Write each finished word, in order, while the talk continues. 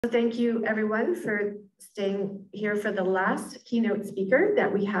Thank you everyone for staying here for the last keynote speaker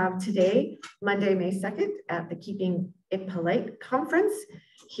that we have today, Monday, May 2nd at the Keeping It Polite conference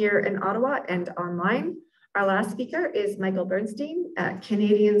here in Ottawa and online. Our last speaker is Michael Bernstein at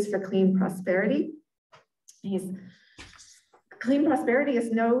Canadians for Clean Prosperity. Clean Prosperity is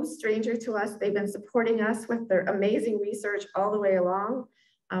no stranger to us. They've been supporting us with their amazing research all the way along.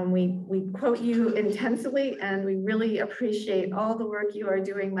 We quote you intensely, and we really appreciate all the work you are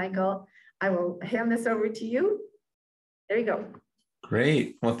doing, Michael. I will hand this over to you. There you go.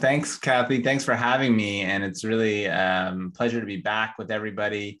 Great. Well, thanks, Kathy. Thanks for having me. And it's really a pleasure to be back with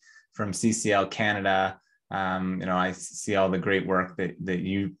everybody from CCL Canada. I see all the great work that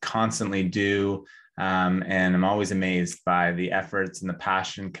you constantly do. And I'm always amazed by the efforts and the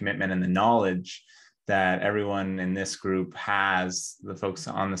passion, commitment, and the knowledge that everyone in this group has, the folks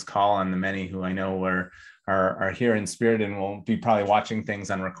on this call and the many who I know are here in spirit and will be probably watching things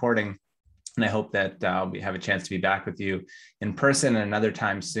on recording. And I hope that I'll have a chance to be back with you in person another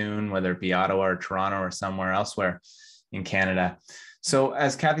time soon, whether it be Ottawa or Toronto or somewhere elsewhere in Canada. So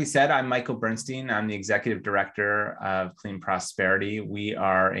as Kathy said, I'm Michael Bernstein. I'm the Executive Director of Clean Prosperity. We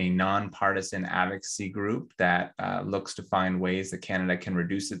are a nonpartisan advocacy group that looks to find ways that Canada can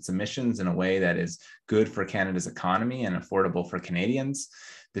reduce its emissions in a way that is good for Canada's economy and affordable for Canadians.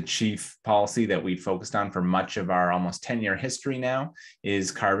 The chief policy that we focused on for much of our almost 10-year history now is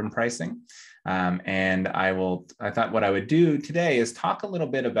carbon pricing. And I thought what I would do today is talk a little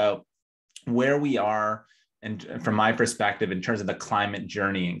bit about where we are and from my perspective, in terms of the climate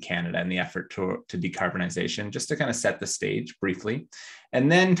journey in Canada and the effort to decarbonization, just to kind of set the stage briefly,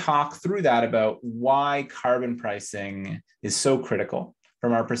 and then talk through that about why carbon pricing is so critical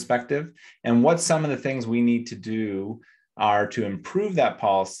from our perspective, and what some of the things we need to do are to improve that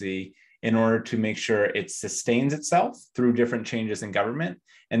policy in order to make sure it sustains itself through different changes in government,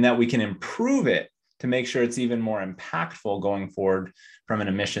 and that we can improve it to make sure it's even more impactful going forward from an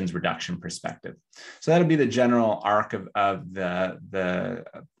emissions reduction perspective. So that'll be the general arc of the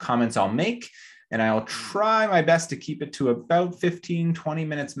comments I'll make. And I'll try my best to keep it to about 15, 20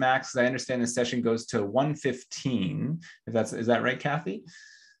 minutes max, because I understand the session goes to 1:15. Is that right, Kathy?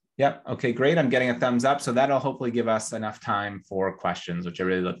 Yep. Okay, great. I'm getting a thumbs up. So that'll hopefully give us enough time for questions, which I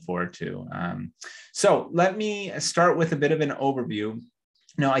really look forward to. So let me start with a bit of an overview.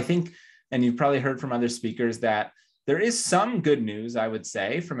 Now, I think, and you've probably heard from other speakers, that there is some good news, I would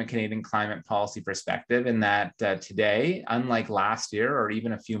say, from a Canadian climate policy perspective, in that today, unlike last year or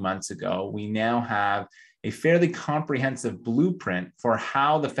even a few months ago, we now have a fairly comprehensive blueprint for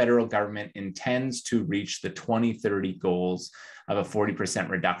how the federal government intends to reach the 2030 goals of a 40%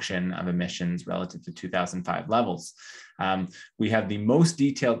 reduction of emissions relative to 2005 levels. We have the most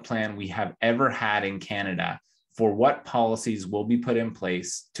detailed plan we have ever had in Canada for what policies will be put in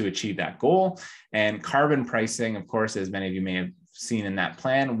place to achieve that goal. And carbon pricing, of course, as many of you may have seen in that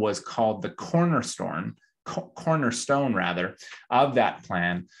plan, was called the cornerstone of that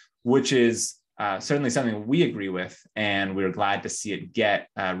plan, which is certainly something we agree with, and we're glad to see it get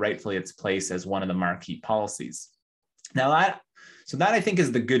rightfully its place as one of the marquee policies. Now, so that I think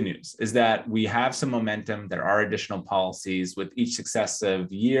is the good news, is that we have some momentum. There are additional policies with each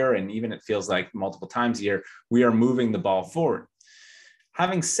successive year, and even it feels like multiple times a year, we are moving the ball forward.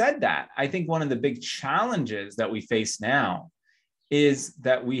 Having said that, I think one of the big challenges that we face now is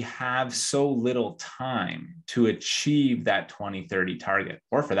that we have so little time to achieve that 2030 target,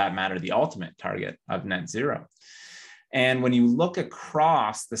 or for that matter, the ultimate target of net zero. And when you look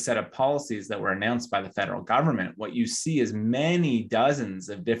across the set of policies that were announced by the federal government, what you see is many dozens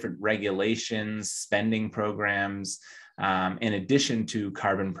of different regulations, spending programs, in addition to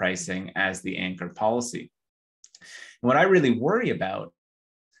carbon pricing as the anchor policy. And what I really worry about,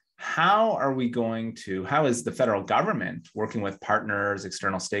 how is the federal government working with partners,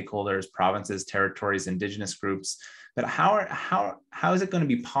 external stakeholders, provinces, territories, Indigenous groups, but how is it going to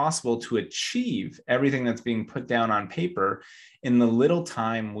be possible to achieve everything that's being put down on paper in the little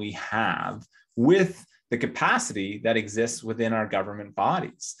time we have with the capacity that exists within our government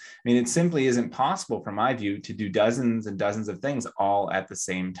bodies? I mean, it simply isn't possible, from my view, to do dozens and dozens of things all at the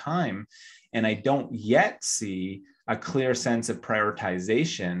same time. And I don't yet see a clear sense of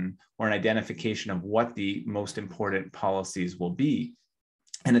prioritization or an identification of what the most important policies will be.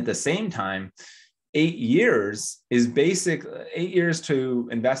 And at the same time, 8 years to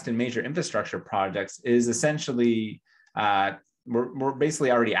invest in major infrastructure projects is essentially, we're basically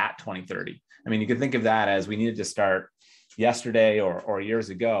already at 2030. I mean, you could think of that as we needed to start yesterday or years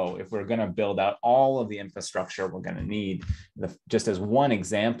ago if we're going to build out all of the infrastructure we're going to need. Just as one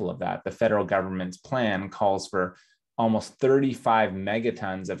example of that, the federal government's plan calls for almost 35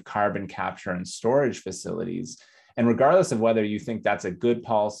 megatons of carbon capture and storage facilities. And regardless of whether you think that's a good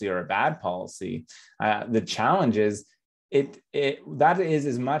policy or a bad policy, the challenge is that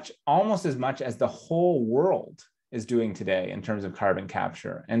is almost as much as the whole world is doing today in terms of carbon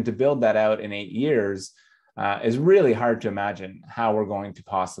capture. And to build that out in 8 years is really hard to imagine how we're going to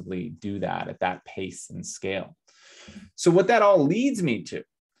possibly do that at that pace and scale. So what that all leads me to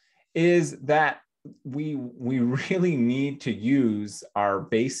is that we really need to use our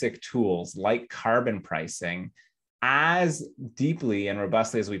basic tools like carbon pricing as deeply and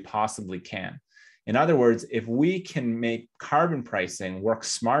robustly as we possibly can. In other words, if we can make carbon pricing work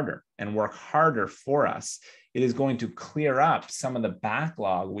smarter and work harder for us, it is going to clear up some of the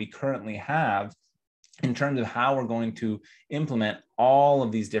backlog we currently have in terms of how we're going to implement all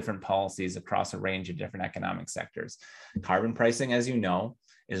of these different policies across a range of different economic sectors. Carbon pricing, as you know,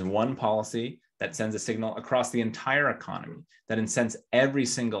 is one policy that sends a signal across the entire economy, that incents every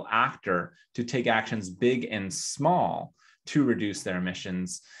single actor to take actions big and small to reduce their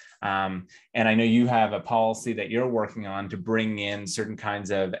emissions. And I know you have a policy that you're working on to bring in certain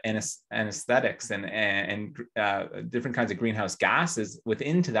kinds of anesthetics and different kinds of greenhouse gases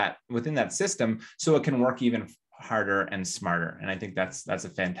within that system, so it can work even harder and smarter. And I think that's a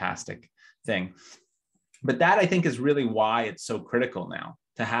fantastic thing. But that, I think, is really why it's so critical now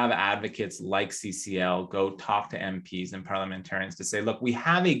to have advocates like CCL go talk to MPs and parliamentarians to say, look, we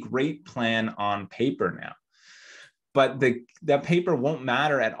have a great plan on paper now, but that paper won't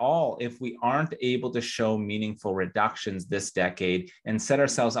matter at all if we aren't able to show meaningful reductions this decade and set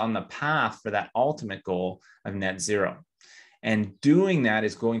ourselves on the path for that ultimate goal of net zero. And doing that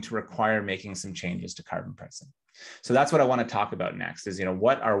is going to require making some changes to carbon pricing. So that's what I want to talk about next is,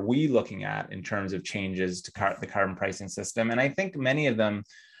 what are we looking at in terms of changes to the carbon pricing system? And I think many of them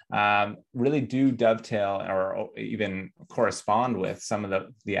really do dovetail or even correspond with some of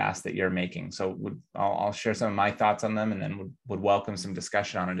the asks that you're making. So I'll share some of my thoughts on them and then would welcome some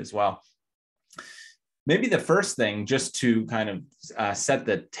discussion on it as well. Maybe the first thing, just to kind of set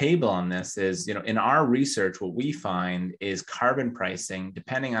the table on this is, in our research, what we find is carbon pricing,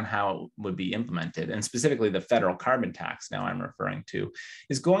 depending on how it would be implemented, and specifically the federal carbon tax now I'm referring to,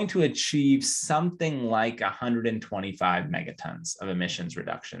 is going to achieve something like 125 megatons of emissions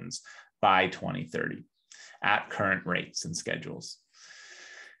reductions by 2030 at current rates and schedules.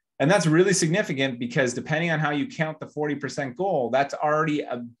 And that's really significant because depending on how you count the 40% goal, that's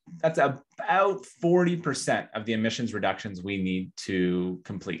about 40% of the emissions reductions we need to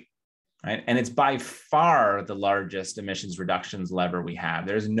complete, right? And it's by far the largest emissions reductions lever we have.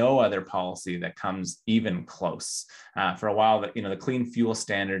 There's no other policy that comes even close. For a while, the clean fuel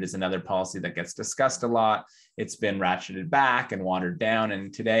standard is another policy that gets discussed a lot. It's been ratcheted back and watered down.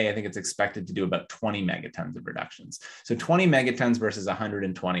 And today, I think it's expected to do about 20 megatons of reductions. So 20 megatons versus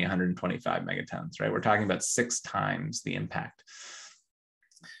 120, 125 megatons, right? We're talking about 6 times the impact.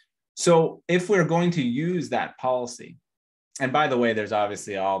 So if we're going to use that policy, and by the way, there's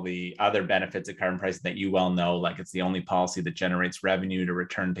obviously all the other benefits of carbon pricing that you well know, like it's the only policy that generates revenue to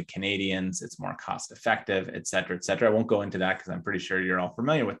return to Canadians, it's more cost effective, et cetera, et cetera. I won't go into that because I'm pretty sure you're all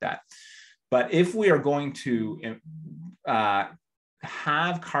familiar with that. But if we are going to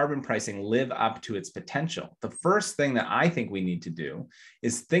have carbon pricing live up to its potential, the first thing that I think we need to do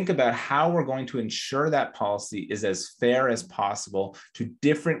is think about how we're going to ensure that policy is as fair as possible to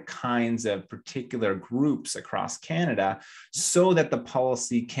different kinds of particular groups across Canada so that the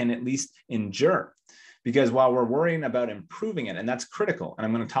policy can at least endure. Because while we're worrying about improving it, and that's critical, and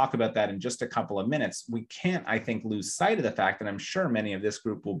I'm going to talk about that in just a couple of minutes, we can't, I think, lose sight of the fact, and I'm sure many of this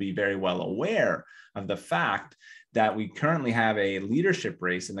group will be very well aware of the fact that we currently have a leadership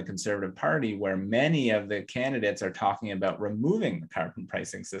race in the Conservative Party where many of the candidates are talking about removing the carbon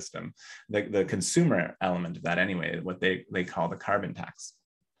pricing system, the consumer element of that anyway, what they call the carbon tax.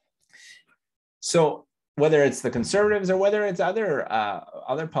 So whether it's the Conservatives or whether it's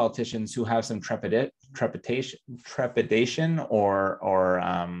other politicians who have some trepidation or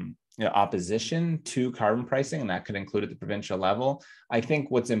opposition to carbon pricing, and that could include at the provincial level, I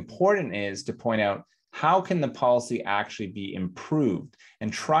think what's important is to point out how can the policy actually be improved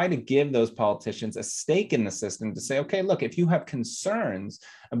and try to give those politicians a stake in the system to say, okay, look, if you have concerns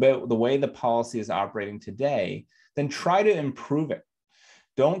about the way the policy is operating today, then try to improve it.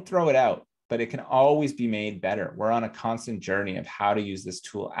 Don't throw it out, but it can always be made better. We're on a constant journey of how to use this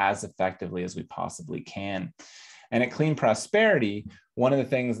tool as effectively as we possibly can. And at Clean Prosperity, one of the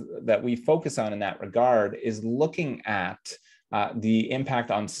things that we focus on in that regard is looking at the impact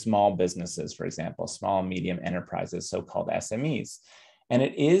on small businesses, for example, small and medium enterprises, so-called SMEs. And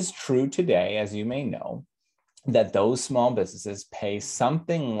it is true today, as you may know, that those small businesses pay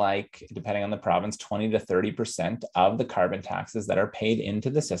something like, depending on the province, 20 to 30% of the carbon taxes that are paid into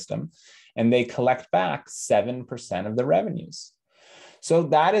the system, and they collect back 7% of the revenues. So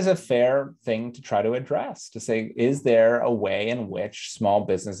that is a fair thing to try to address, to say, is there a way in which small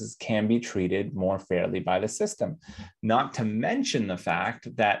businesses can be treated more fairly by the system? Not to mention the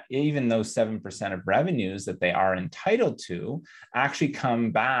fact that even those 7% of revenues that they are entitled to actually come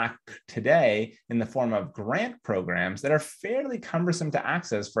back today in the form of grant programs that are fairly cumbersome to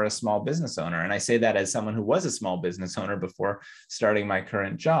access for a small business owner. And I say that as someone who was a small business owner before starting my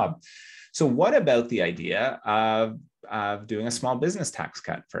current job. So what about the idea of doing a small business tax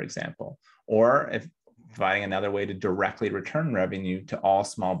cut, for example, or if providing another way to directly return revenue to all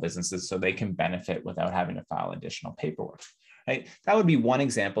small businesses so they can benefit without having to file additional paperwork, right? That would be one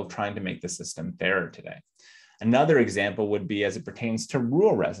example of trying to make the system fairer today. Another example would be as it pertains to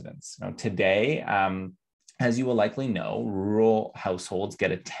rural residents. Today, as you will likely know, rural households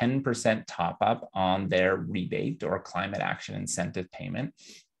get a 10% top up on their rebate or climate action incentive payment.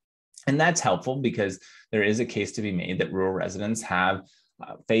 And that's helpful because there is a case to be made that rural residents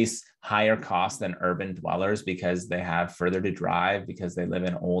face higher costs than urban dwellers because they have further to drive, because they live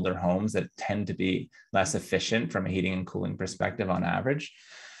in older homes that tend to be less efficient from a heating and cooling perspective on average.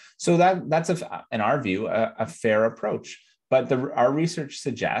 So that's, in our view, a fair approach. But our research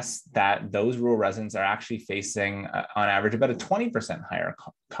suggests that those rural residents are actually facing, on average, about a 20% higher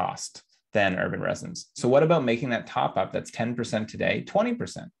cost than urban residents. So what about making that top up that's 10% today,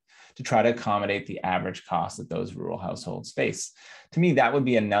 20%? To try to accommodate the average cost that those rural households face. To me, that would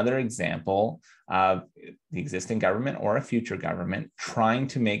be another example of the existing government or a future government trying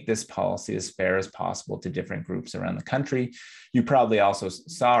to make this policy as fair as possible to different groups around the country. You probably also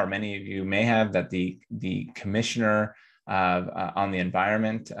saw, or many of you may have, that the commissioner on the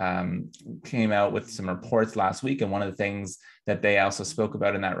environment came out with some reports last week. And one of the things that they also spoke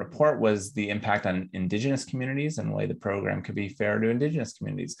about in that report was the impact on Indigenous communities and the way the program could be fair to Indigenous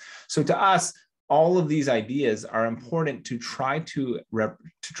communities. So to us, all of these ideas are important to try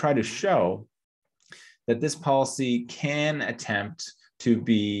to show that this policy can attempt to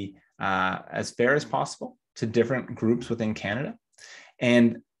be as fair as possible to different groups within Canada.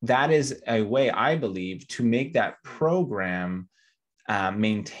 And that is a way, I believe, to make that program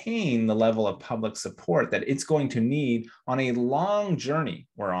maintain the level of public support that it's going to need on a long journey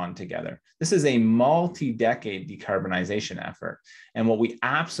we're on together. This is a multi-decade decarbonization effort. And what we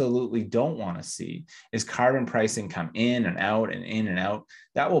absolutely don't want to see is carbon pricing come in and out and in and out.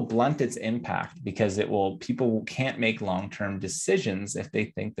 That will blunt its impact because people can't make long-term decisions if they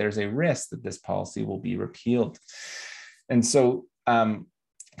think there's a risk that this policy will be repealed. And so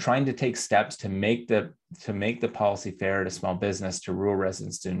trying to take steps to make the policy fair to small business, to rural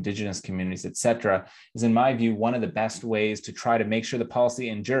residents, to Indigenous communities, et cetera, is, in my view, one of the best ways to try to make sure the policy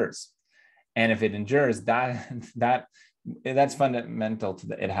endures. And if it endures, that's fundamental to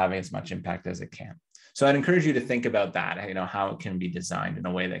it having as much impact as it can. So I'd encourage you to think about that, how it can be designed in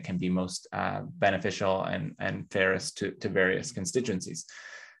a way that can be most beneficial and fairest to various constituencies.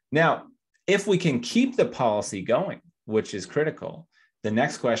 Now, if we can keep the policy going, which is critical, the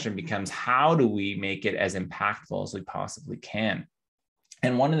next question becomes, how do we make it as impactful as we possibly can?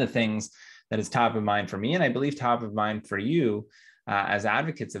 And one of the things that is top of mind for me, and I believe top of mind for you as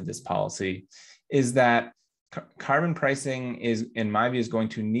advocates of this policy, is that carbon pricing is, in my view, is going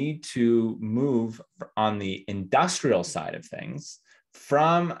to need to move on the industrial side of things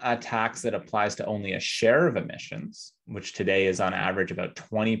from a tax that applies to only a share of emissions, which today is on average about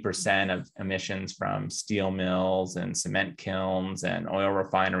 20% of emissions from steel mills and cement kilns and oil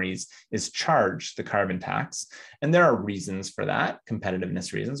refineries is charged the carbon tax. And there are reasons for that,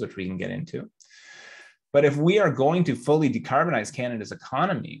 competitiveness reasons, which we can get into. But if we are going to fully decarbonize Canada's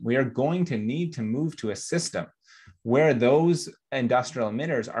economy, we are going to need to move to a system where those industrial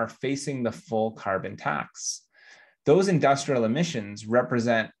emitters are facing the full carbon tax. Those industrial emissions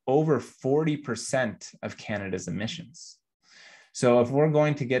represent over 40% of Canada's emissions. So if we're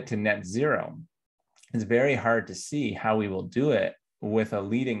going to get to net zero, it's very hard to see how we will do it with a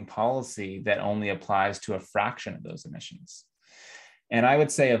leading policy that only applies to a fraction of those emissions. And I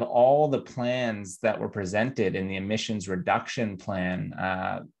would say of all the plans that were presented in the emissions reduction plan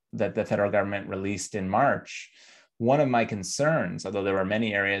that the federal government released in March, one of my concerns, although there were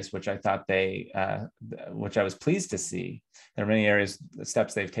many areas which I thought which I was pleased to see, there are many areas, the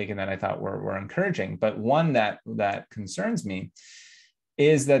steps they've taken that I thought were encouraging, but one that concerns me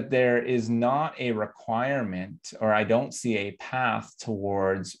is that there is not a requirement, or I don't see a path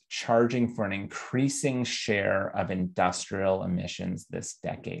towards charging for an increasing share of industrial emissions this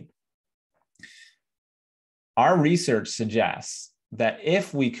decade. Our research suggests that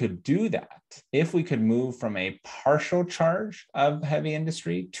if we could do that, if we could move from a partial charge of heavy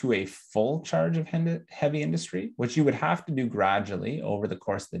industry to a full charge of heavy industry, which you would have to do gradually over the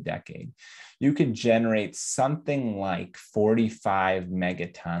course of the decade, you could generate something like 45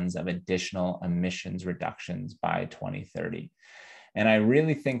 megatons of additional emissions reductions by 2030. And I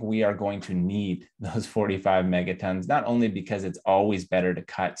really think we are going to need those 45 megatons, not only because it's always better to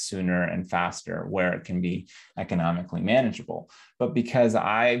cut sooner and faster where it can be economically manageable, but because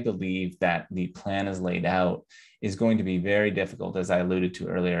I believe that the plan as laid out is going to be very difficult, as I alluded to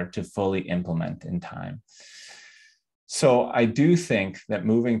earlier, to fully implement in time. So I do think that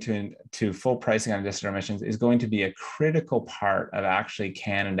moving to full pricing on industrial emissions is going to be a critical part of actually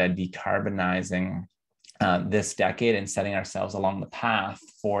Canada decarbonizing this decade and setting ourselves along the path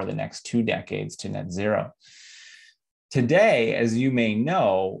for the next 2 decades to net zero. Today, as you may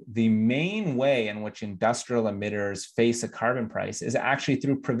know, the main way in which industrial emitters face a carbon price is actually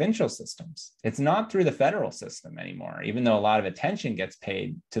through provincial systems. It's not through the federal system anymore, even though a lot of attention gets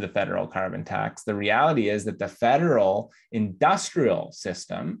paid to the federal carbon tax. The reality is that the federal industrial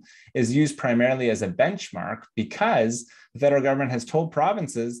system is used primarily as a benchmark because the federal government has told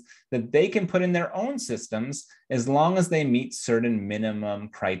provinces that they can put in their own systems as long as they meet certain minimum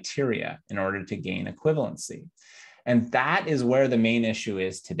criteria in order to gain equivalency. And that is where the main issue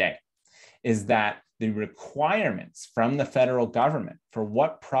is today, is that the requirements from the federal government for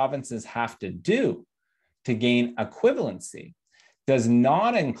what provinces have to do to gain equivalency does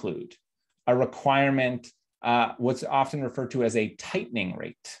not include a requirement, what's often referred to as a tightening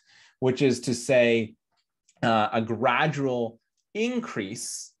rate, which is to say a gradual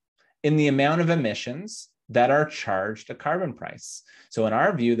increase in the amount of emissions that are charged a carbon price. So in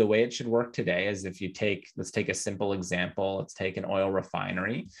our view, the way it should work today is if you let's take a simple example, let's take an oil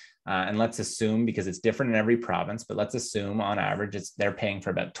refinery, and let's assume, because it's different in every province, but let's assume on average, they're paying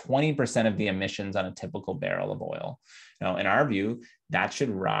for about 20% of the emissions on a typical barrel of oil. Now, in our view, that should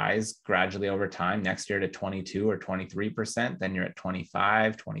rise gradually over time, next year to 22 or 23%, then you're at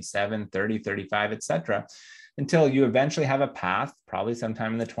 25, 27, 30, 35, et cetera, until you eventually have a path, probably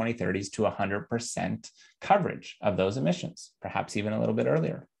sometime in the 2030s, to 100% coverage of those emissions, perhaps even a little bit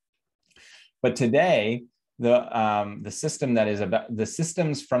earlier. But today, the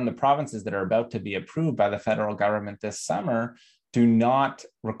systems from the provinces that are about to be approved by the federal government this summer do not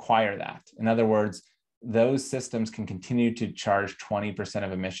require that. In other words, those systems can continue to charge 20%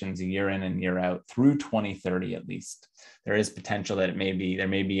 of emissions year in and year out through 2030 at least. There is potential that there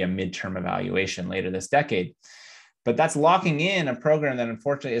may be a midterm evaluation later this decade, but that's locking in a program that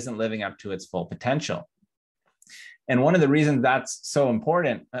unfortunately isn't living up to its full potential. And one of the reasons that's so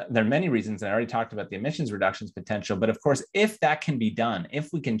important, there are many reasons, and I already talked about the emissions reductions potential, but of course, if that can be done, if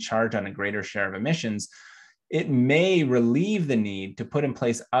we can charge on a greater share of emissions, it may relieve the need to put in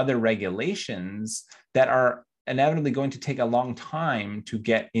place other regulations that are inevitably going to take a long time to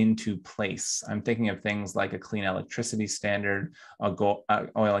get into place. I'm thinking of things like a clean electricity standard, oil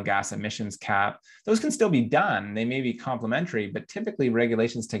and gas emissions cap. Those can still be done. They may be complementary, but typically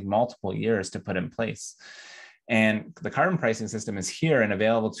regulations take multiple years to put in place. And the carbon pricing system is here and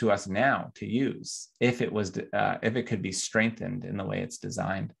available to us now to use if it could be strengthened in the way it's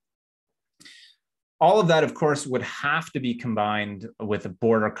designed. All of that, of course, would have to be combined with a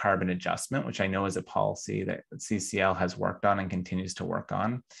border carbon adjustment, which I know is a policy that CCL has worked on and continues to work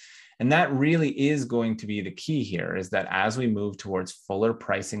on. And that really is going to be the key here, is that as we move towards fuller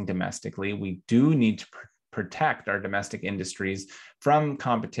pricing domestically, we do need to protect our domestic industries from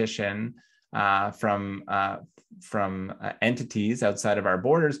competition from entities outside of our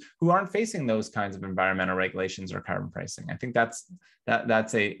borders who aren't facing those kinds of environmental regulations or carbon pricing. I think that's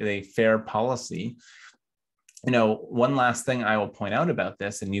a fair policy. You know, one last thing I will point out about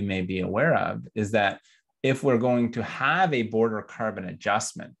this, and you may be aware of, is that if we're going to have a border carbon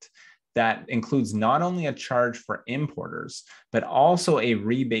adjustment that includes not only a charge for importers, but also a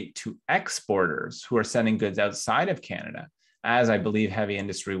rebate to exporters who are sending goods outside of Canada, as I believe heavy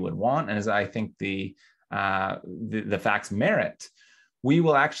industry would want, and as I think the facts merit, we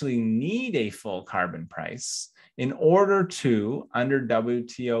will actually need a full carbon price in order to, under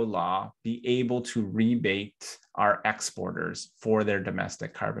WTO law, be able to rebate our exporters for their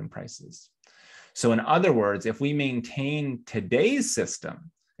domestic carbon prices. So in other words, if we maintain today's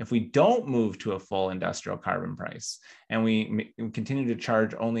system, if we don't move to a full industrial carbon price, and we continue to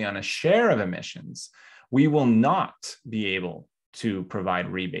charge only on a share of emissions, we will not be able to provide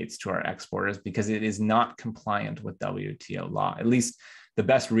rebates to our exporters because it is not compliant with WTO law, at least the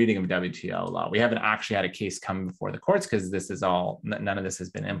best reading of WTO law. We haven't actually had a case come before the courts because none of this has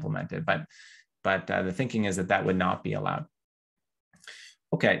been implemented, but But the thinking is that that would not be allowed.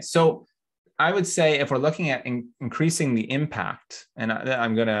 Okay, so I would say if we're looking at increasing the impact, and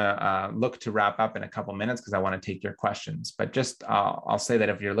I'm going to look to wrap up in a couple minutes because I want to take your questions, but just I'll say that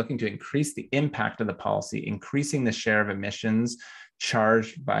if you're looking to increase the impact of the policy, increasing the share of emissions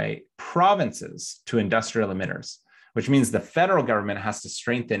charged by provinces to industrial emitters, which means the federal government has to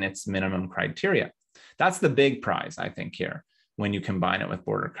strengthen its minimum criteria. That's the big prize, I think, here, when you combine it with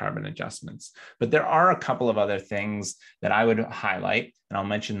border carbon adjustments. But there are a couple of other things that I would highlight, and I'll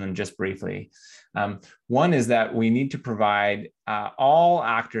mention them just briefly. One is that we need to provide all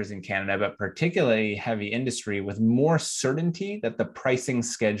actors in Canada, but particularly heavy industry, with more certainty that the pricing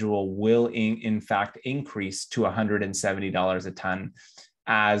schedule will in fact increase to $170 a ton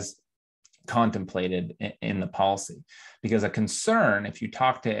as contemplated in the policy. Because a concern, if you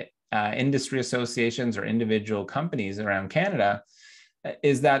talk to industry associations or individual companies around Canada,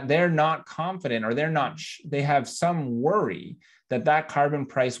 is that they're not confident, or they have some worry that that carbon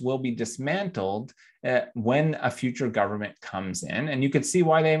price will be dismantled when a future government comes in. And you could see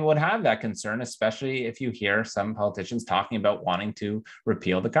why they would have that concern, especially if you hear some politicians talking about wanting to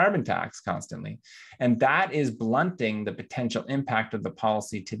repeal the carbon tax constantly. And that is blunting the potential impact of the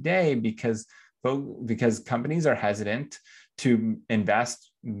policy today because companies are hesitant to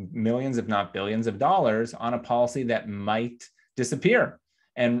invest millions, if not billions of dollars on a policy that might disappear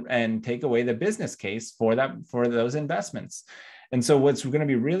and take away the business case for those investments. And so what's going to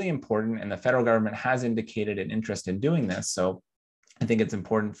be really important, and the federal government has indicated an interest in doing this, so I think it's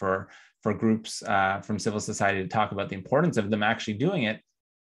important for groups from civil society to talk about the importance of them actually doing it,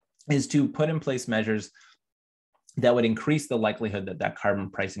 is to put in place measures that would increase the likelihood that that carbon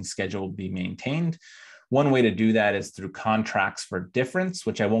pricing schedule will be maintained. One way to do that is through contracts for difference,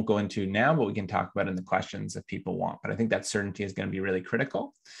 which I won't go into now, but we can talk about in the questions if people want. But I think that certainty is going to be really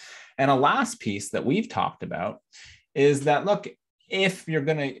critical. And a last piece that we've talked about is that, look, if you're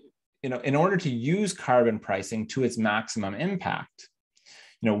going to, in order to use carbon pricing to its maximum impact,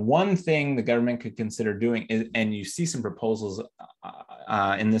 one thing the government could consider doing is, and you see some proposals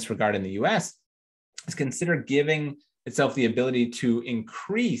in this regard in the US, is consider giving itself the ability to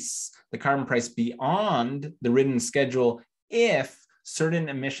increase the carbon price beyond the written schedule if certain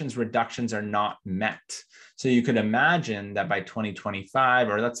emissions reductions are not met. So you could imagine that by 2025,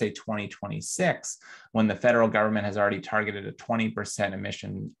 or let's say 2026, when the federal government has already targeted a 20%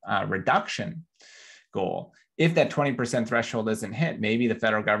 emission reduction goal, if that 20% threshold isn't hit, maybe the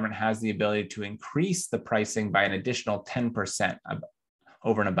federal government has the ability to increase the pricing by an additional 10%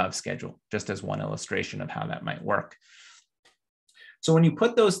 over and above schedule, just as one illustration of how that might work. So when you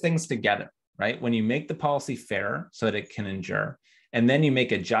put those things together, right, when you make the policy fair so that it can endure, and then you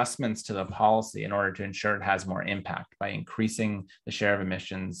make adjustments to the policy in order to ensure it has more impact by increasing the share of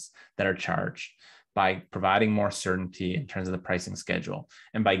emissions that are charged, by providing more certainty in terms of the pricing schedule,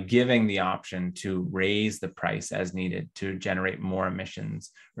 and by giving the option to raise the price as needed to generate more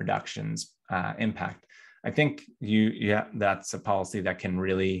emissions reductions impact. I think that's a policy that can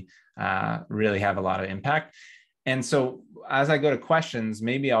really have a lot of impact. And so as I go to questions,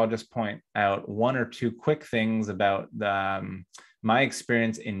 maybe I'll just point out one or two quick things about my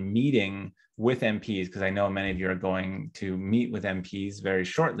experience in meeting with MPs, because I know many of you are going to meet with MPs very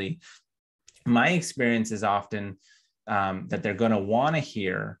shortly. My experience is often that they're going to want to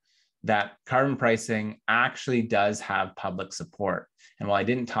hear that carbon pricing actually does have public support. And while I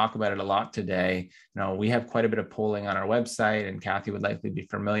didn't talk about it a lot today, we have quite a bit of polling on our website, and Kathy would likely be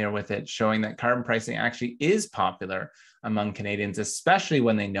familiar with it, showing that carbon pricing actually is popular among Canadians, especially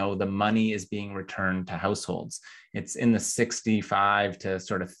when they know the money is being returned to households. It's in the 65 to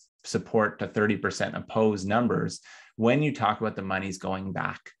sort of support to 30% oppose numbers when you talk about the money's going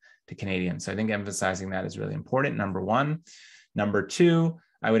back to Canadians. So I think emphasizing that is really important, number one. Number two,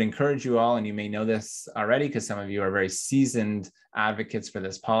 I would encourage you all, and you may know this already because some of you are very seasoned advocates for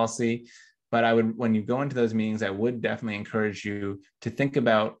this policy, but when you go into those meetings, I would definitely encourage you to think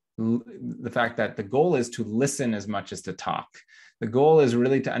about the fact that the goal is to listen as much as to talk. The goal is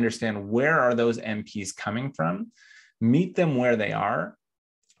really to understand where are those MPs coming from, meet them where they are,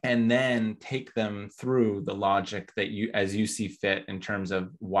 and then take them through the logic that as you see fit in terms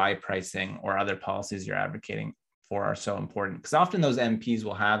of why pricing or other policies you're advocating for are so important. Because often those MPs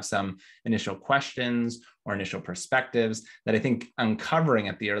will have some initial questions or initial perspectives that I think uncovering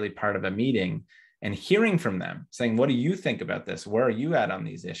at the early part of a meeting and hearing from them saying, what do you think about this? Where are you at on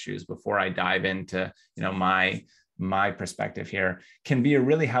these issues before I dive into my perspective here, can be a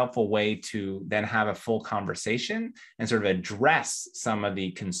really helpful way to then have a full conversation and sort of address some of the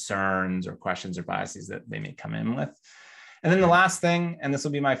concerns or questions or biases that they may come in with. And then the last thing, and this will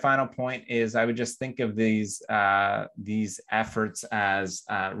be my final point, is I would just think of these efforts as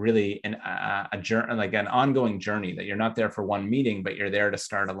really a journey, like an ongoing journey, that you're not there for one meeting, but you're there to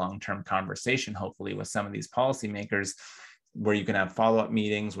start a long-term conversation, hopefully with some of these policymakers, where you can have follow-up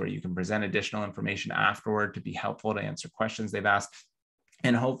meetings, where you can present additional information afterward to be helpful to answer questions they've asked,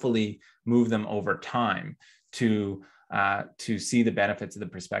 and hopefully move them over time to see the benefits of the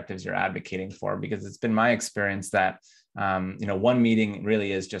perspectives you're advocating for. Because it's been my experience that one meeting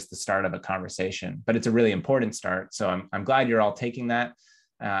really is just the start of a conversation, but it's a really important start. So I'm glad you're all taking that.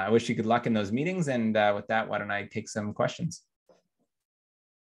 I wish you good luck in those meetings. And with that, why don't I take some questions?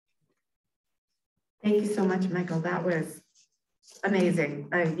 Thank you so much, Michael. That was amazing.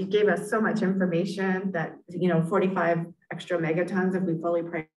 You gave us so much information that, 45 extra megatons if we fully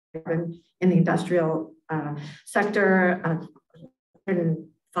price in the industrial sector,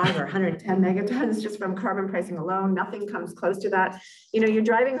 105 or 110 megatons just from carbon pricing alone. Nothing comes close to that. You're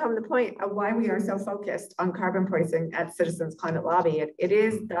driving home the point of why we are so focused on carbon pricing at Citizens Climate Lobby. It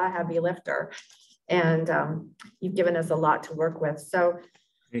is the heavy lifter, and you've given us a lot to work with. So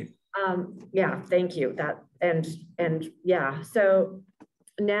yeah, thank you. So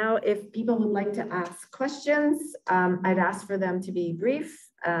now if people would like to ask questions, I'd ask for them to be brief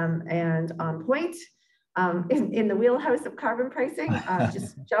and on point. In the wheelhouse of carbon pricing,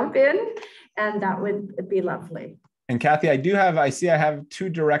 just jump in, and that would be lovely. And Kathy, I see I have 2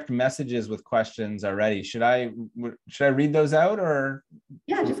 direct messages with questions already. Should I read those out, or?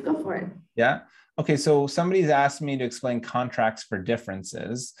 Yeah, just go for it. Yeah. Okay. So somebody's asked me to explain contracts for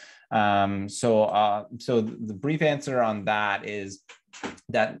differences. So the brief answer on that is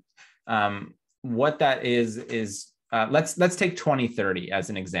that what that is let's take 2030 as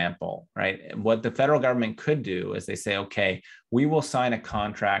an example, right? What the federal government could do is they say, okay, we will sign a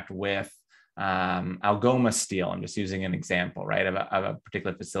contract with Algoma Steel. I'm just using an example, right, of a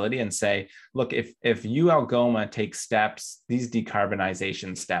particular facility, and say, look, if you, Algoma, take steps, these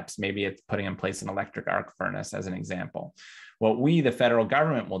decarbonization steps, maybe it's putting in place an electric arc furnace as an example. What we, the federal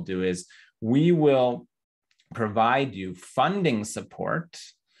government, will do is we will provide you funding support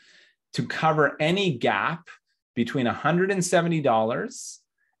to cover any gap between $170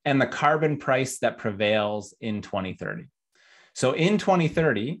 and the carbon price that prevails in 2030. So in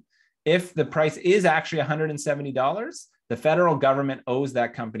 2030, if the price is actually $170, the federal government owes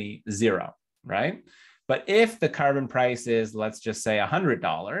that company $0, right? But if the carbon price is, let's just say,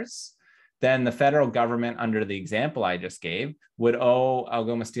 $100, then the federal government, under the example I just gave, would owe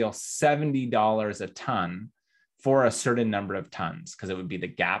Algoma Steel $70 a ton for a certain number of tons, because it would be the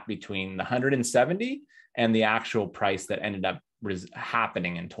gap between the 170 and the actual price that ended up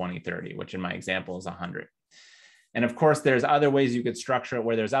happening in 2030, which in my example is 100. And of course, there's other ways you could structure it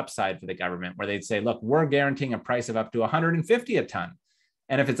where there's upside for the government, where they'd say, look, we're guaranteeing a price of up to 150 a ton.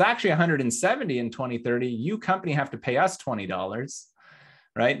 And if it's actually 170 in 2030, you company have to pay us $20,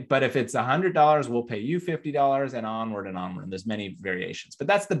 right? But if it's $100, we'll pay you $50, and onward and onward. And there's many variations, but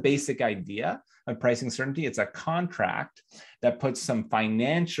that's the basic idea of pricing certainty. It's a contract that puts some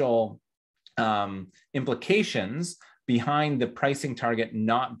financial implications behind the pricing target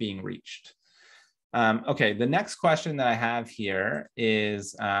not being reached. Okay, the next question that I have here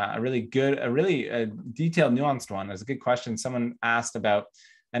is a really detailed, nuanced one. It's a good question. Someone asked about,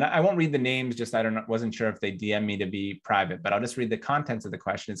 and I won't read the names, just wasn't sure if they DM me to be private, but I'll just read the contents of the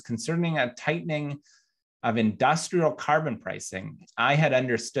question. It's concerning a tightening of industrial carbon pricing. I had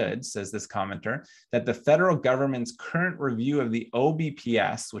understood, says this commenter, that the federal government's current review of the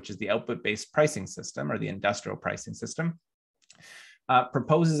OBPS, which is the output-based pricing system, or the industrial pricing system,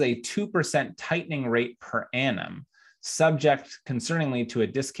 proposes a 2% tightening rate per annum, subject concerningly to a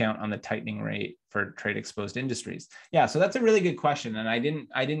discount on the tightening rate for trade exposed industries. Yeah, so that's a really good question, and I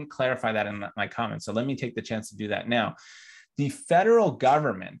didn't clarify that in my comments. So let me take the chance to do that now. The federal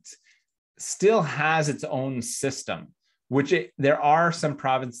government still has its own system, there are some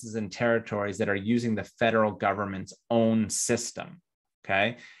provinces and territories that are using the federal government's own system.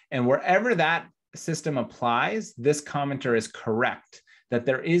 Okay, and wherever that system applies, this commenter is correct that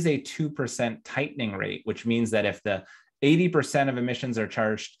there is a 2% tightening rate, which means that if the 80% of emissions are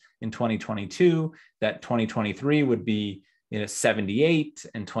charged in 2022, that 2023 would be 78,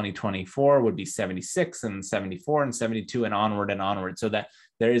 and 2024 would be 76, and 74, and 72, and onward, so that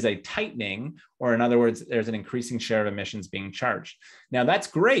there is a tightening, or in other words, there's an increasing share of emissions being charged. Now, that's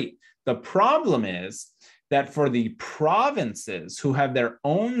great. The problem is that for the provinces who have their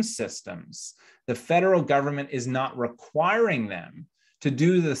own systems, the federal government is not requiring them to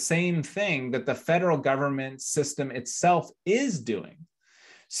do the same thing that the federal government system itself is doing.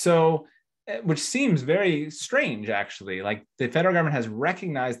 So which seems very strange, actually. Like the federal government has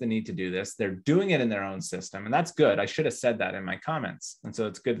recognized the need to do this. They're doing it in their own system, and that's good. I should have said that in my comments. And so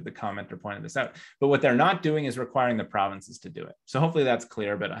it's good that the commenter pointed this out. But what they're not doing is requiring the provinces to do it. So hopefully that's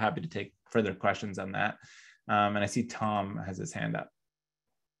clear, but I'm happy to take further questions on that. And I see Tom has his hand up.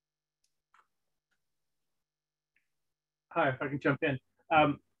 Hi, if I can jump in.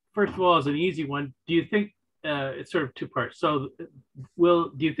 First of all, as an easy one, do you think it's sort of two parts? So,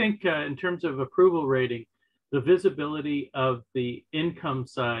 do you think in terms of approval rating, the visibility of the income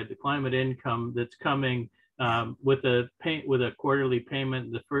side, the climate income that's coming with a quarterly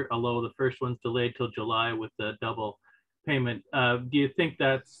payment, although the first one's delayed till July with the double payment, do you think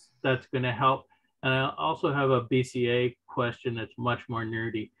that's going to help? And I also have a BCA question that's much more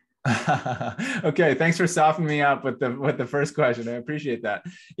nerdy. Okay, thanks for softening me up with the first question. I appreciate that.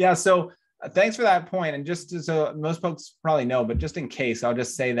 Yeah, so thanks for that point. And just so most folks probably know, but just in case, I'll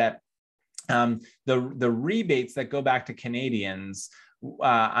just say that the rebates that go back to Canadians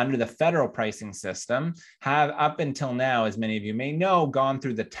under the federal pricing system have up until now, as many of you may know, gone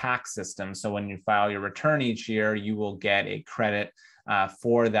through the tax system. So when you file your return each year, you will get a credit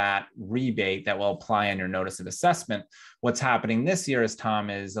for that rebate that will apply on your notice of assessment. What's happening this year, as Tom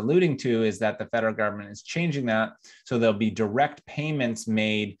is alluding to, is that the federal government is changing that. So there'll be direct payments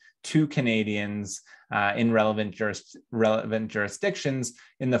made to Canadians in relevant jurisdictions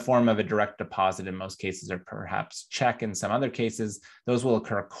in the form of a direct deposit in most cases, or perhaps check in some other cases. Those will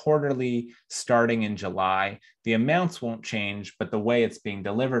occur quarterly starting in July. The amounts won't change, but the way it's being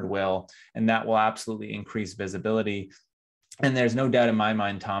delivered will, and that will absolutely increase visibility. And there's no doubt in my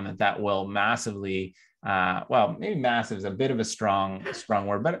mind, Tom, that will massively, well, maybe massive is a bit of a strong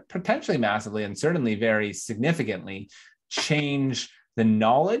word, but potentially massively and certainly very significantly change the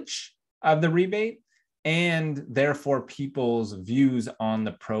knowledge of the rebate and therefore people's views on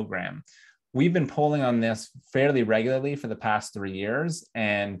the program. We've been polling on this fairly regularly for the past 3 years,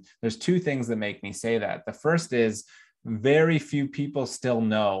 and there's two things that make me say that. The first is very few people still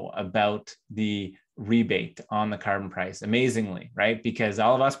know about the rebate on the carbon price, amazingly, right? Because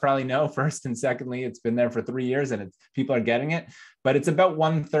all of us probably know, first and secondly, it's been there for 3 years and people are getting it, but it's about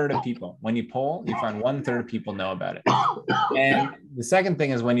 1/3 of people. When you poll, you find 1/3 of people know about it. And the second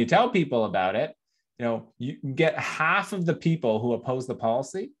thing is when you tell people about it, you get half of the people who oppose the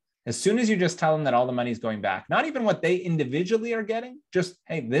policy. As soon as you just tell them that all the money is going back, not even what they individually are getting, just,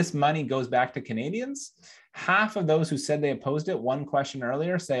 hey, this money goes back to Canadians. Half of those who said they opposed it one question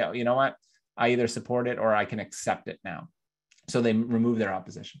earlier say, oh, you know what? I either support it or I can accept it now. So they remove their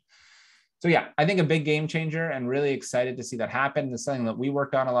opposition. So yeah, I think a big game changer, and really excited to see that happen. It's something that we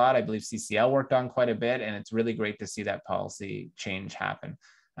worked on a lot. I believe CCL worked on quite a bit, and it's really great to see that policy change happen.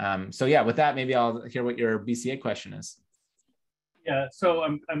 So yeah, with that, maybe I'll hear what your BCA question is. Yeah, so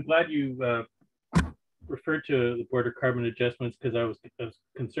I'm glad you referred to the border carbon adjustments, because I was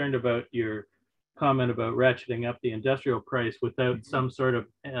concerned about your comment about ratcheting up the industrial price without some sort of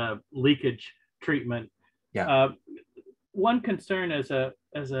leakage treatment. Yeah. One concern as a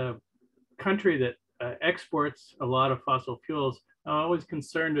country that exports a lot of fossil fuels, I'm always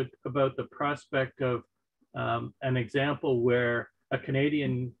concerned about the prospect of an example where a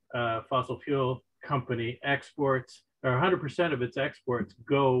Canadian fossil fuel company exports, or 100% of its exports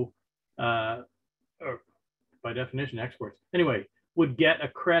go, or by definition exports, anyway, would get a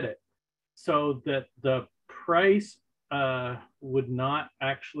credit, so that the price would not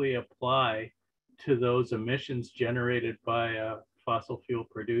actually apply to those emissions generated by a fossil fuel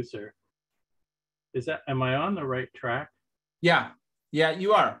producer. Am I on the right track? Yeah,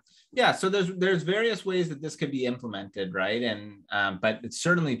 you are. Yeah, so there's various ways that this could be implemented, right? And but it's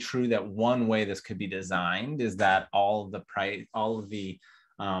certainly true that one way this could be designed is that all of the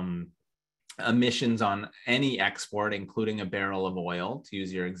emissions on any export, including a barrel of oil, to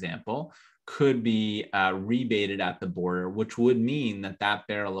use your example, could be rebated at the border, which would mean that that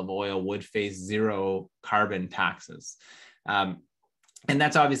barrel of oil would face zero carbon taxes. And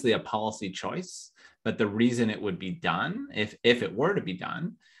that's obviously a policy choice, but the reason it would be done, if it were to be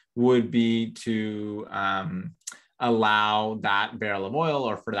done, would be to allow that barrel of oil,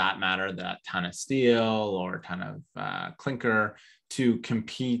 or for that matter, that ton of steel or ton of clinker, to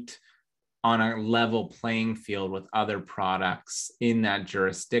compete on a level playing field with other products in that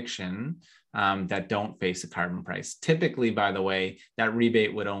jurisdiction that don't face a carbon price. Typically, by the way, that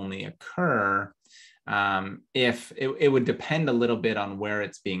rebate would only occur if it would depend a little bit on where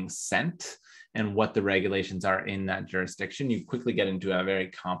it's being sent and what the regulations are in that jurisdiction. You quickly get into a very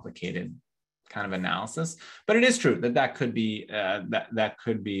complicated kind of analysis, but it is true that could be that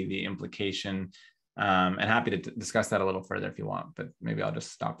could be the implication. And happy to discuss that a little further if you want, but maybe I'll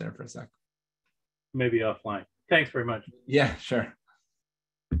just stop there for a sec. maybe offline. Thanks very much. Yeah, sure.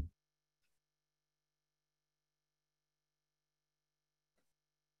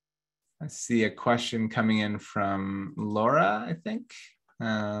 I see a question coming in from Laura, I think.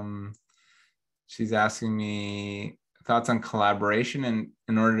 She's asking me thoughts on collaboration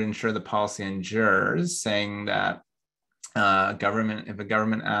in order to ensure the policy endures, saying that if a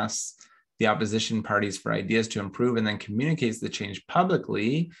government asks the opposition parties for ideas to improve and then communicates the change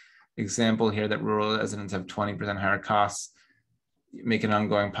publicly, example here that rural residents have 20% higher costs, make an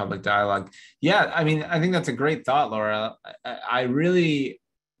ongoing public dialogue. Yeah, I mean, I think that's a great thought, Laura. I really,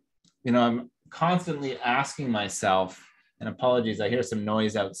 I'm constantly asking myself, and apologies, I hear some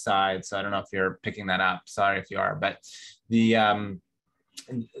noise outside, so I don't know if you're picking that up. Sorry if you are, but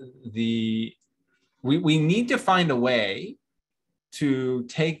we need to find a way to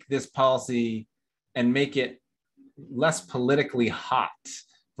take this policy and make it less politically hot.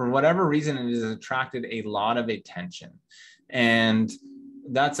 For whatever reason, it has attracted a lot of attention. And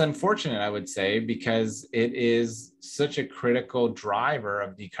that's unfortunate, I would say, because it is such a critical driver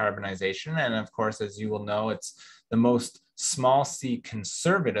of decarbonization. And of course, as you will know, it's the most small c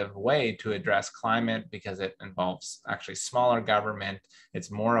conservative way to address climate because it involves actually smaller government.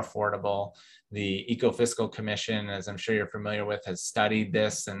 It's more affordable. The Ecofiscal Commission, as I'm sure you're familiar with, has studied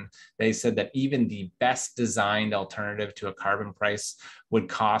this, and they said that even the best designed alternative to a carbon price would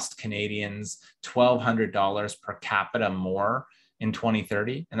cost Canadians $1,200 per capita more in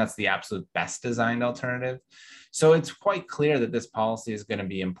 2030, and that's the absolute best designed alternative. So it's quite clear that this policy is going to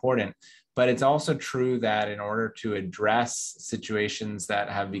be important, but it's also true that in order to address situations that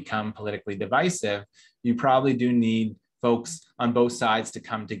have become politically divisive, you probably do need folks on both sides to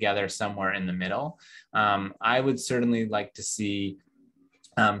come together somewhere in the middle. I would certainly like to see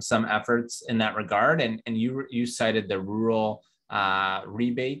some efforts in that regard, and you cited the rural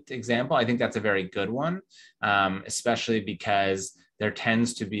rebate example. I think that's a very good one, especially because there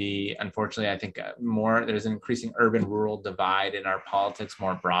tends to be, unfortunately, I think there's an increasing urban-rural divide in our politics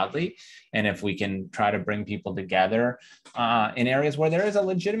more broadly. And if we can try to bring people together in areas where there is a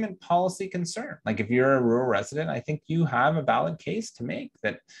legitimate policy concern, like if you're a rural resident, I think you have a valid case to make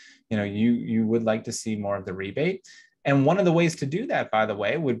that, you would like to see more of the rebate. And one of the ways to do that, by the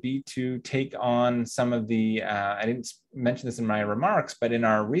way, would be to take on some of the, I didn't mention this in my remarks, but in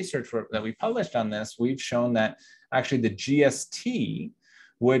our research that we published on this, we've shown that actually the GST,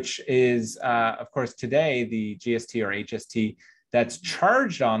 which is, of course, today, the GST or HST that's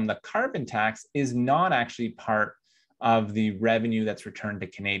charged on the carbon tax is not actually part of the revenue that's returned to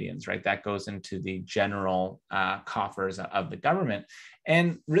Canadians, right? That goes into the general coffers of the government.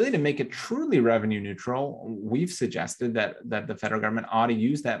 And really, to make it truly revenue neutral, we've suggested that the federal government ought to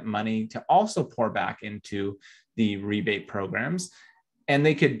use that money to also pour back into the rebate programs. And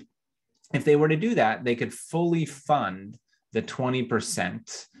they could, if they were to do that, they could fully fund the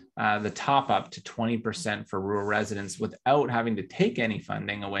 20%, the top up to 20% for rural residents without having to take any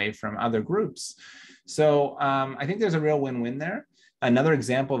funding away from other groups. So I think there's a real win-win there. Another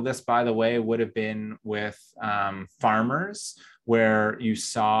example of this, by the way, would have been with farmers, where you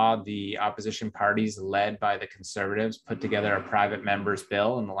saw the opposition parties led by the Conservatives put together a private member's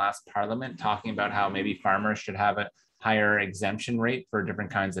bill in the last parliament talking about how maybe farmers should have a higher exemption rate for different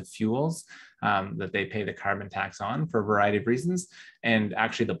kinds of fuels that they pay the carbon tax on for a variety of reasons. And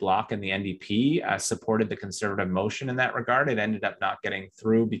actually the Bloc and the NDP supported the Conservative motion in that regard. It ended up not getting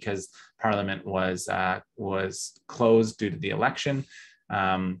through because Parliament was closed due to the election.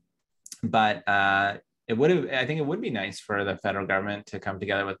 I think it would be nice for the federal government to come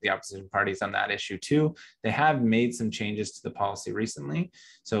together with the opposition parties on that issue too. They have made some changes to the policy recently,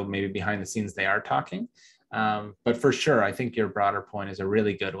 so maybe behind the scenes they are talking. But for sure, I think your broader point is a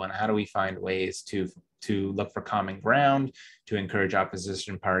really good one. How do we find ways to look for common ground, to encourage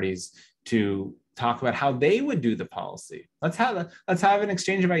opposition parties to talk about how they would do the policy? Let's have an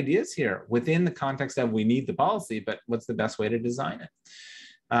exchange of ideas here within the context of we need the policy, but what's the best way to design it?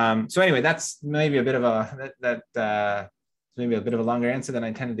 So anyway, that's maybe a bit of maybe a bit of a longer answer than I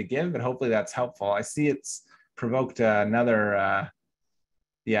intended to give, but hopefully that's helpful. I see it's provoked another,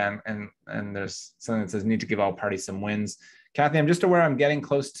 and there's something that says need to give all parties some wins. Kathy, I'm just aware I'm getting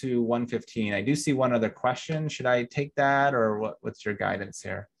close to 1:15. I do see one other question. Should I take that, or what's your guidance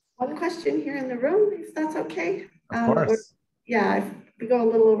here? One question here in the room, if that's okay. Of course. If we go a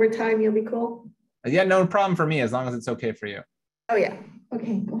little over time, you'll be cool. Yeah, no problem for me, as long as it's okay for you. Oh yeah,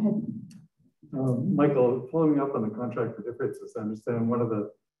 okay, go ahead. Michael, following up on the contract for differences, I understand one of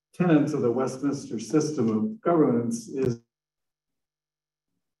the tenets of the Westminster system of governance is.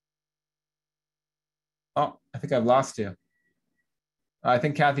 Oh, I think I've lost you. I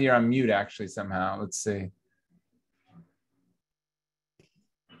think, Kathy, you're on mute actually somehow. Let's see.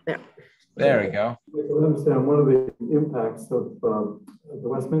 Yeah. There we go. I understand one of the impacts of the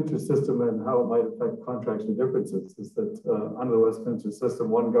Westminster system and how it might affect contracts for differences is that under the Westminster system,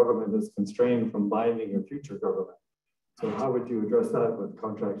 one government is constrained from binding a future government. So how would you address that with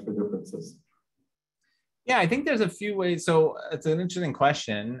contracts for differences? Yeah, I think there's a few ways. So it's an interesting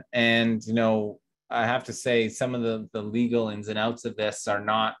question. And, you know, I have to say some of the legal ins and outs of this are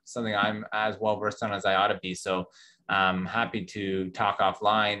not something I'm as well versed on as I ought to be. So I'm happy to talk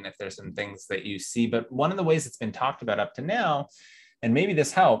offline if there's some things that you see. But one of the ways it's been talked about up to now, and maybe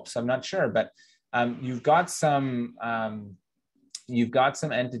this helps, I'm not sure, but you've got some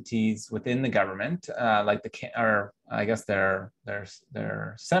entities within the government, like or I guess they're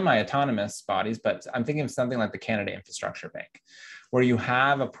semi-autonomous bodies, but I'm thinking of something like the Canada Infrastructure Bank, where you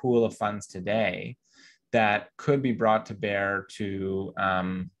have a pool of funds today that could be brought to bear to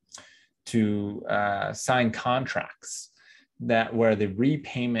sign contracts that where the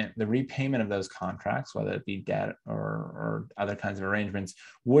repayment of those contracts, whether it be debt or other kinds of arrangements,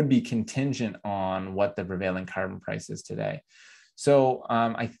 would be contingent on what the prevailing carbon price is today. So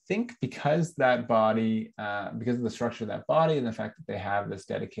I think because that body, because of the structure of that body and the fact that they have this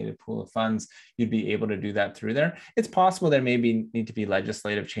dedicated pool of funds, you'd be able to do that through there. It's possible there need to be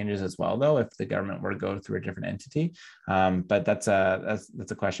legislative changes as well, though, if the government were to go through a different entity. But that's a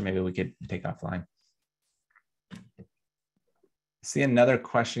question maybe we could take offline. See, another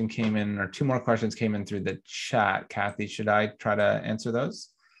question came in, or two more questions came in through the chat. Kathy, should I try to answer those?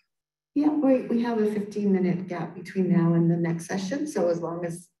 Yeah, we have a 15-minute gap between now and the next session. So as long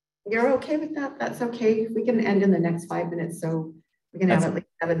as you're okay with that, that's okay. We can end in the next 5 minutes. So we can have at least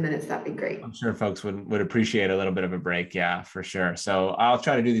 7 minutes. That'd be great. I'm sure folks would appreciate a little bit of a break. Yeah, for sure. So I'll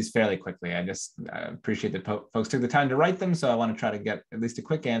try to do these fairly quickly. I just appreciate that folks took the time to write them. So I want to try to get at least a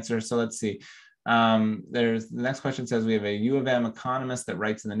quick answer. So let's see. The next question says, we have a U of M economist that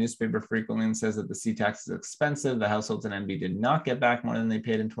writes in the newspaper frequently and says that the C tax is expensive. The households in NB did not get back more than they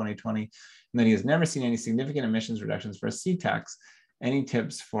paid in 2020, and that he has never seen any significant emissions reductions for a C tax. Any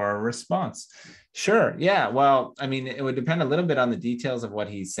tips for a response? Sure. Yeah. Well, I mean, it would depend a little bit on the details of what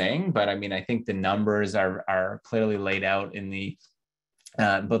he's saying, but I mean, I think the numbers are clearly laid out in the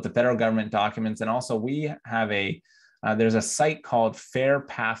both the federal government documents, and also we have there's a site called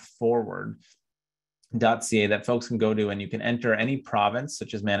fairpathforward.ca that folks can go to, and you can enter any province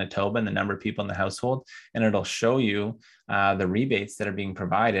such as Manitoba and the number of people in the household, and it'll show you the rebates that are being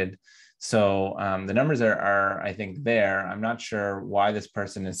provided. So the numbers are, I think, there. I'm not sure why this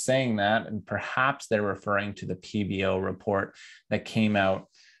person is saying that, and perhaps they're referring to the PBO report that came out,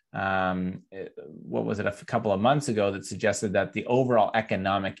 what was it, a couple of months ago, that suggested that the overall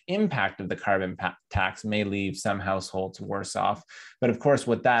economic impact of the carbon tax may leave some households worse off. But of course,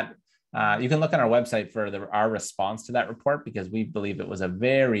 with that, you can look on our website for our response to that report, because we believe it was a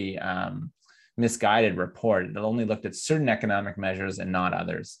very misguided report. It only looked at certain economic measures and not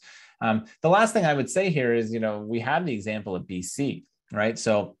others. The last thing I would say here is, we have the example of BC, right?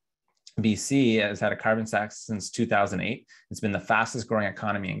 So BC has had a carbon tax since 2008. It's been the fastest growing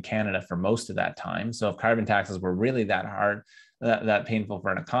economy in Canada for most of that time. So if carbon taxes were really that hard, that painful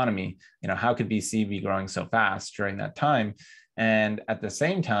for an economy, how could BC be growing so fast during that time? And at the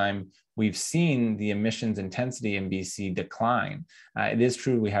same time, we've seen the emissions intensity in BC decline. It is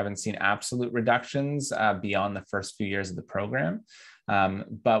true we haven't seen absolute reductions beyond the first few years of the program,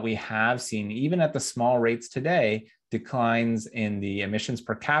 but we have seen, even at the small rates today, declines in the emissions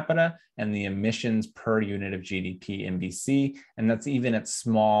per capita and the emissions per unit of GDP in BC. And that's even at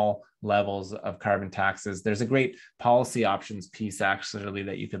small levels of carbon taxes. There's a great policy options piece actually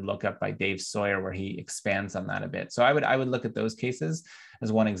that you could look up by Dave Sawyer, where he expands on that a bit. So I would look at those cases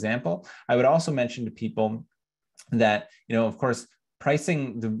as one example. I would also mention to people that, of course,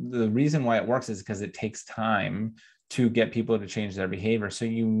 pricing, the reason why it works is because it takes time to get people to change their behavior. So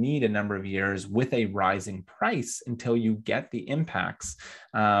you need a number of years with a rising price until you get the impacts.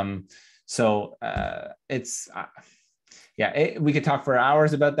 We could talk for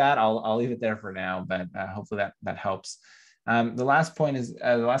hours about that. I'll leave it there for now, but hopefully that helps. The last question is,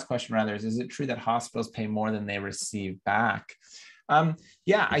 is it true that hospitals pay more than they receive back?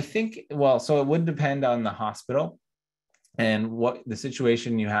 Yeah, I think, so it would depend on the hospital. And what the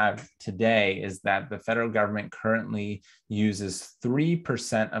situation you have today is that the federal government currently uses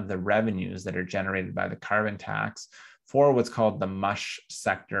 3% of the revenues that are generated by the carbon tax for what's called the MUSH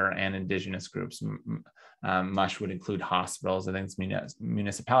sector and Indigenous groups. MUSH would include hospitals. I think it's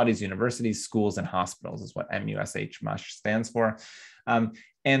municipalities, universities, schools, and hospitals is what MUSH MUSH stands for.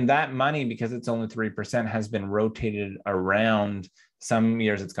 And that money, because it's only 3%, has been rotated around. Some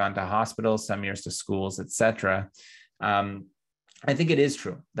years it's gone to hospitals, some years to schools, et cetera. I think it is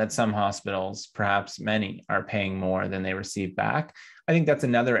true that some hospitals, perhaps many, are paying more than they receive back. I think that's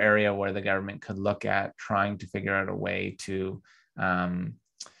another area where the government could look at trying to figure out a way to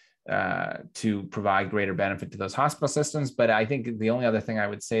provide greater benefit to those hospital systems. But I think the only other thing I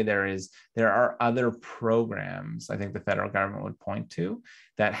would say there is there are other programs I think the federal government would point to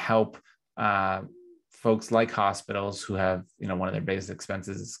that help folks like hospitals who have, one of their biggest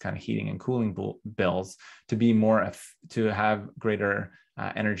expenses is kind of heating and cooling bills, to be to have greater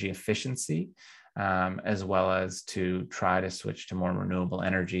energy efficiency, as well as to try to switch to more renewable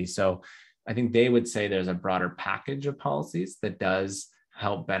energy. So I think they would say there's a broader package of policies that does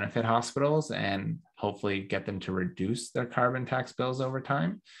help benefit hospitals and hopefully get them to reduce their carbon tax bills over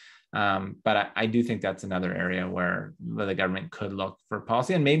time. But I do think that's another area where the government could look for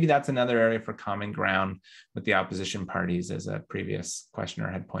policy. And maybe that's another area for common ground with the opposition parties, as a previous questioner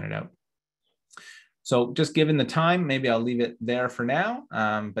had pointed out. So just given the time, maybe I'll leave it there for now.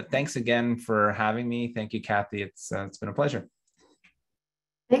 But thanks again for having me. Thank you, Kathy. It's been a pleasure.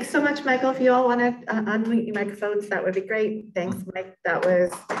 Thanks so much, Michael. If you all want to unmute your microphones, that would be great. Thanks, Mike. That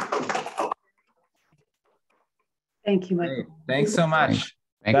was. Thank you, Michael. Great. Thanks so much.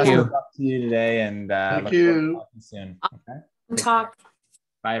 Thank Best you. of luck to you today, and Thank you. Soon. Okay. Talk.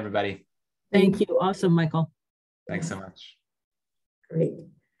 Bye, everybody. Thank you. Awesome, Michael. Thanks so much. Great.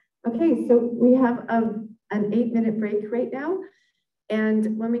 Okay, so we have an 8-minute break right now.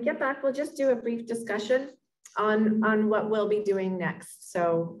 And when we get back, we'll just do a brief discussion on what we'll be doing next.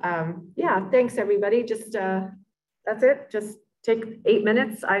 So yeah, thanks everybody. Just that's it. Just take 8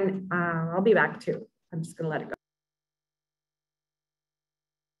 minutes. I'll be back too. I'm just gonna let it go.